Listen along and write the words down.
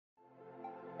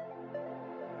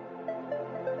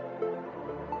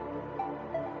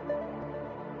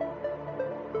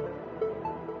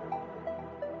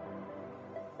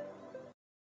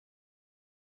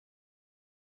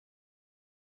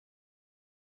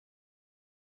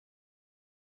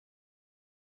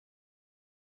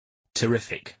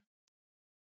Terrific.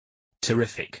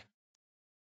 Terrific.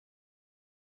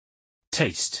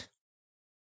 Taste.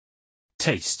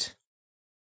 Taste.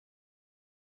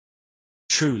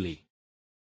 Truly.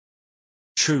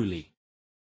 Truly.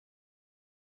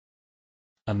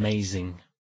 Amazing.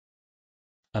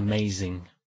 Amazing.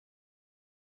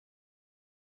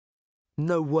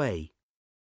 No way.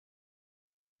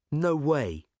 No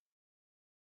way.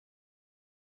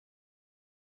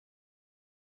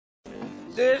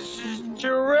 This is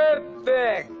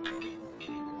terrific.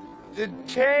 The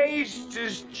taste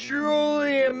is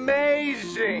truly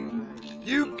amazing.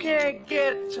 You can't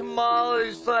get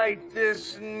tamales like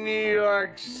this in New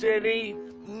York City.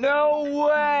 No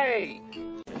way.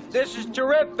 This is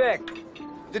terrific.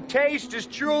 The taste is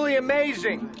truly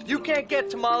amazing. You can't get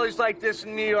tamales like this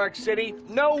in New York City.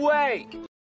 No way.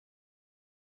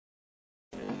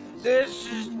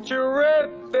 This is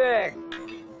terrific.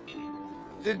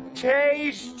 The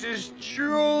taste is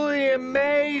truly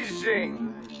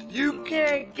amazing. You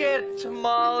can't get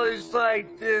tamales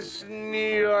like this in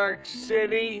New York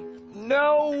City.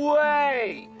 No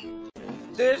way.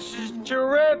 This is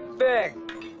terrific.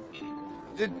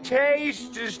 The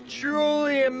taste is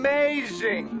truly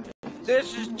amazing.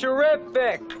 This is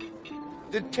terrific.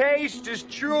 The taste is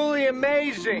truly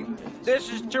amazing.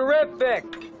 This is terrific.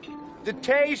 The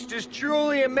taste is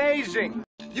truly amazing.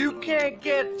 You can't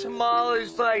get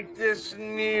tamales like this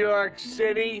in New York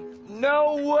City.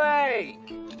 No way.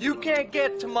 You can't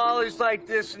get tamales like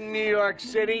this in New York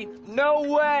City. No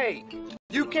way.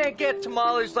 You can't get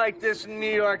tamales like this in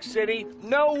New York City.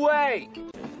 No way.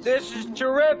 This is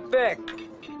terrific.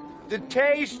 The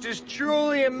taste is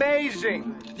truly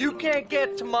amazing. You can't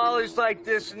get tamales like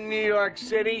this in New York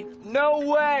City. No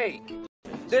way.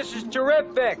 This is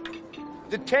terrific.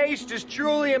 The taste is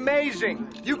truly amazing.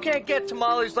 You can't get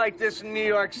tamales like this in New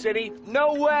York City.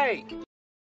 No way.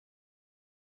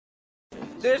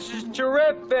 This is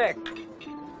terrific.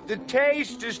 The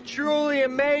taste is truly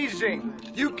amazing.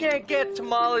 You can't get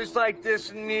tamales like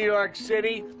this in New York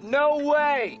City. No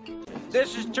way.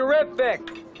 This is terrific.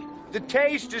 The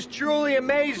taste is truly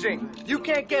amazing. You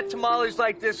can't get tamales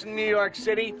like this in New York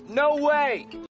City. No way.